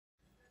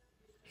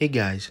Hey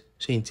guys,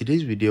 so in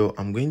today's video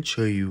I'm going to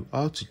show you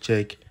how to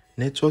check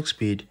network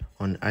speed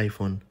on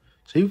iPhone.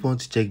 So if you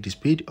want to check the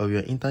speed of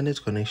your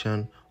internet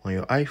connection on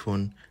your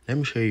iPhone, let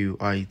me show you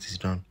how it is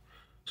done.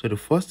 So the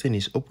first thing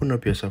is open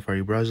up your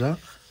Safari browser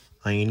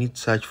and you need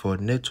to search for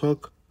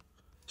network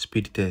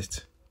speed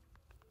test.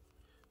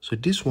 So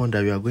this one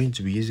that we are going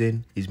to be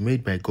using is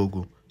made by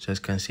Google. So as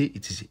you can see,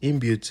 it is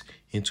inbuilt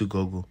into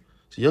Google.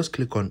 So just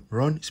click on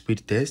run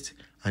speed test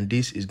and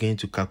this is going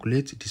to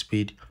calculate the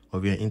speed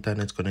of your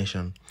internet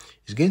connection.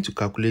 It's going to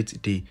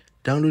calculate the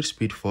download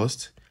speed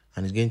first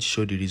and it's going to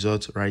show the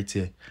results right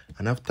here.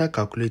 And after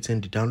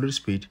calculating the download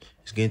speed,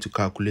 it's going to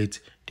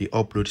calculate the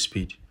upload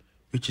speed,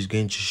 which is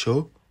going to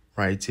show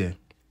right here.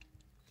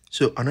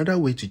 So another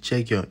way to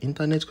check your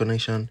internet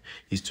connection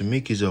is to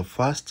make use of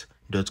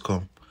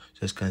fast.com. So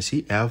as you can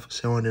see, I have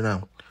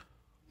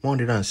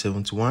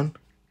 171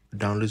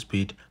 download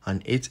speed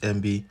and 8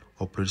 MB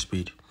upload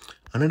speed.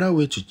 Another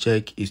way to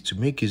check is to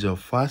make use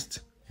of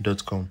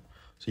fast.com.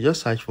 So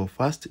just search for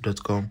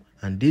fast.com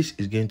and this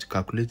is going to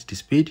calculate the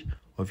speed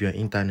of your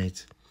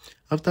internet.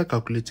 After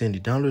calculating the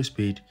download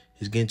speed,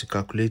 it's going to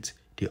calculate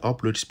the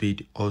upload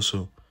speed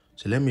also.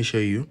 So let me show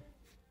you.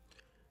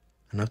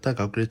 And after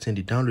calculating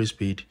the download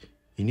speed,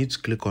 you need to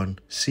click on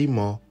see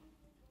more.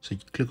 So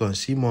you click on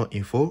see more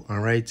info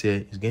and right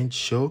here it's going to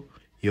show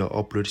your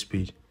upload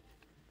speed.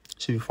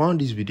 So if you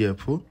found this video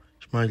helpful,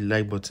 smash the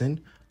like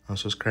button and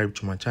subscribe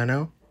to my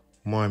channel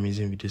for more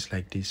amazing videos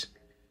like this.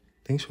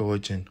 Thanks for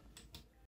watching.